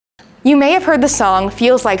You may have heard the song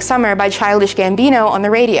 "Feels Like Summer" by Childish Gambino on the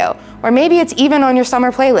radio, or maybe it's even on your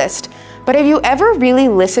summer playlist. But have you ever really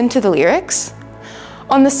listened to the lyrics?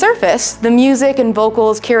 On the surface, the music and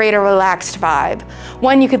vocals curate a relaxed vibe,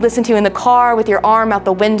 one you could listen to in the car with your arm out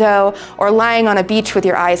the window or lying on a beach with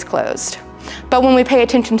your eyes closed. But when we pay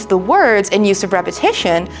attention to the words and use of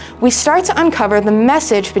repetition, we start to uncover the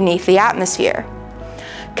message beneath the atmosphere.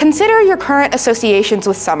 Consider your current associations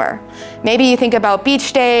with summer. Maybe you think about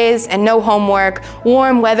beach days and no homework,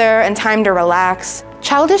 warm weather and time to relax.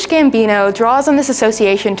 Childish Gambino draws on this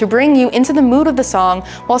association to bring you into the mood of the song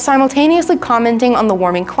while simultaneously commenting on the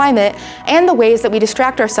warming climate and the ways that we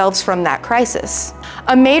distract ourselves from that crisis.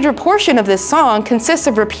 A major portion of this song consists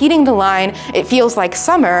of repeating the line, "It feels like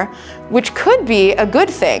summer," which could be a good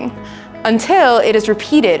thing, until it is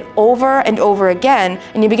repeated over and over again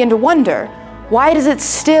and you begin to wonder, why does it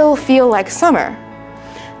still feel like summer?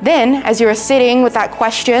 Then, as you are sitting with that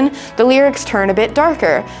question, the lyrics turn a bit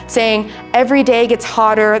darker, saying, "Every day gets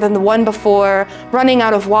hotter than the one before, running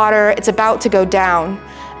out of water, it's about to go down."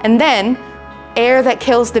 And then, "Air that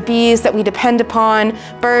kills the bees that we depend upon,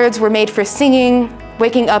 birds were made for singing,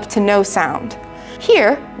 waking up to no sound."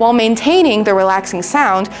 Here, while maintaining the relaxing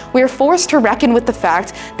sound, we are forced to reckon with the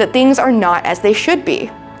fact that things are not as they should be.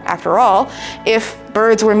 After all, if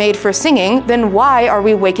birds were made for singing, then why are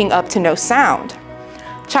we waking up to no sound?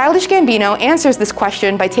 Childish Gambino answers this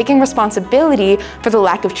question by taking responsibility for the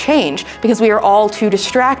lack of change, because we are all too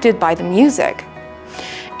distracted by the music.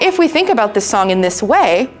 If we think about this song in this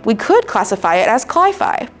way, we could classify it as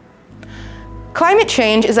Cli-Fi. Climate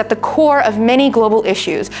change is at the core of many global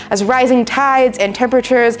issues, as rising tides and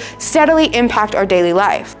temperatures steadily impact our daily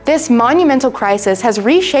life. This monumental crisis has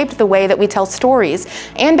reshaped the way that we tell stories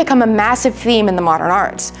and become a massive theme in the modern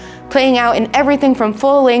arts, playing out in everything from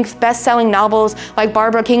full-length, best-selling novels like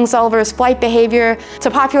Barbara Kingsolver's Flight Behavior, to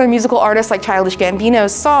popular musical artists like Childish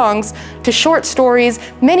Gambino's songs, to short stories,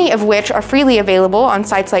 many of which are freely available on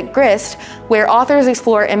sites like Grist, where authors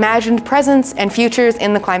explore imagined presents and futures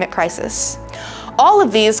in the climate crisis. All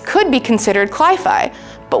of these could be considered Cli-Fi,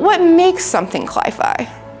 but what makes something Cli-Fi?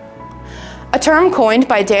 A term coined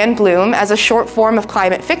by Dan Bloom as a short form of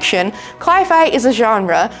climate fiction, Cli-Fi is a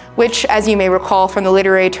genre which, as you may recall from the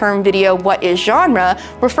literary term video "What is Genre?",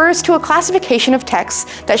 refers to a classification of texts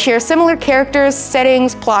that share similar characters,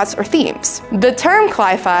 settings, plots, or themes. The term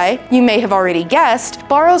Cli-Fi, you may have already guessed,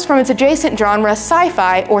 borrows from its adjacent genre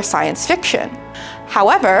sci-fi or science fiction.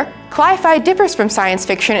 However, Cli-Fi differs from science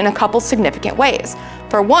fiction in a couple significant ways.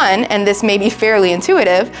 For one, and this may be fairly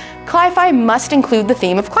intuitive, Cli-Fi must include the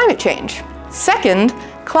theme of climate change. Second,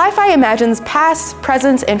 Cli-Fi imagines pasts,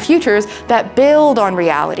 presents, and futures that build on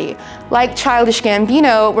reality, like Childish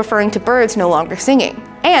Gambino referring to birds no longer singing,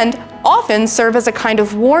 and often serve as a kind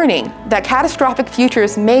of warning that catastrophic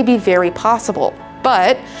futures may be very possible.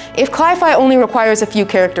 But if Cli-Fi only requires a few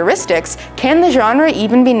characteristics, can the genre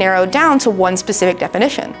even be narrowed down to one specific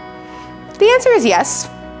definition? The answer is yes,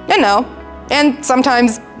 and no, and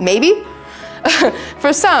sometimes maybe.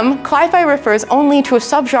 For some, Cli-Fi refers only to a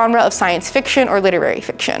subgenre of science fiction or literary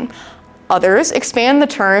fiction. Others expand the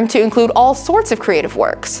term to include all sorts of creative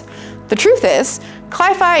works. The truth is,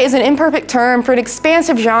 Cli-Fi is an imperfect term for an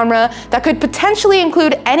expansive genre that could potentially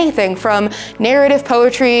include anything from narrative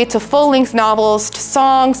poetry to full-length novels to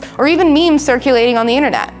songs or even memes circulating on the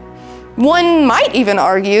internet. One might even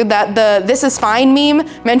argue that the "This is fine" meme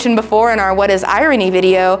mentioned before in our What is Irony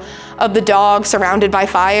video of the dog surrounded by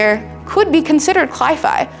fire could be considered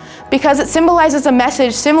Cli-Fi because it symbolizes a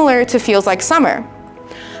message similar to "Feels Like Summer,"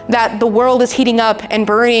 that the world is heating up and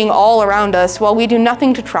burning all around us while we do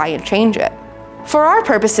nothing to try and change it. For our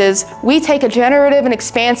purposes, we take a generative and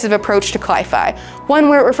expansive approach to Cli-Fi, one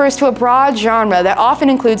where it refers to a broad genre that often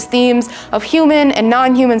includes themes of human and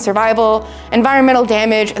non-human survival, environmental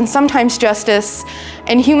damage, and sometimes justice,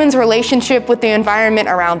 and humans' relationship with the environment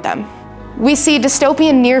around them. We see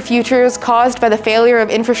dystopian near futures caused by the failure of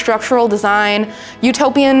infrastructural design,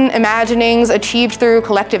 utopian imaginings achieved through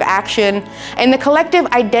collective action, and the collective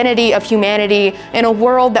identity of humanity in a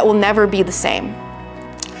world that will never be the same.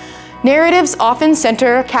 Narratives often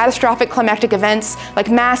center catastrophic climatic events like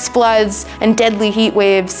mass floods and deadly heat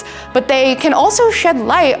waves, but they can also shed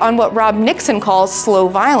light on what Rob Nixon calls slow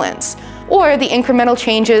violence, or the incremental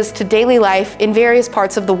changes to daily life in various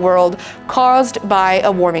parts of the world caused by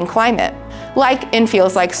a warming climate. Like in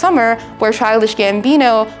Feels Like Summer, where Childish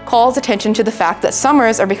Gambino calls attention to the fact that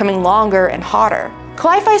summers are becoming longer and hotter.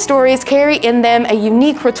 Cli-Fi stories carry in them a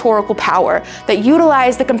unique rhetorical power that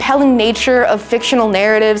utilize the compelling nature of fictional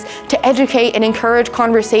narratives to educate and encourage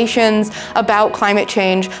conversations about climate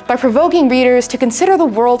change by provoking readers to consider the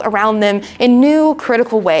world around them in new,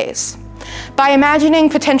 critical ways. By imagining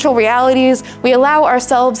potential realities, we allow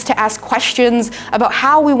ourselves to ask questions about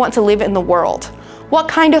how we want to live in the world. What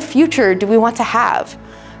kind of future do we want to have?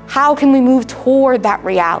 How can we move toward that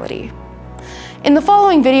reality? In the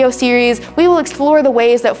following video series, we will explore the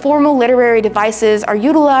ways that formal literary devices are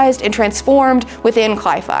utilized and transformed within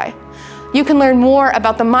Cli-Fi. You can learn more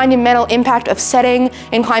about the monumental impact of setting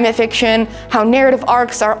in climate fiction, how narrative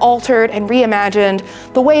arcs are altered and reimagined,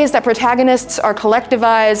 the ways that protagonists are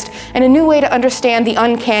collectivized, and a new way to understand the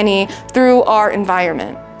uncanny through our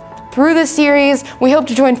environment. Through this series, we hope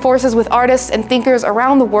to join forces with artists and thinkers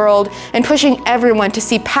around the world in pushing everyone to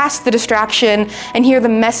see past the distraction and hear the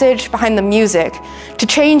message behind the music, to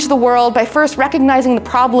change the world by first recognizing the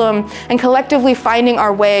problem and collectively finding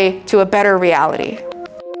our way to a better reality.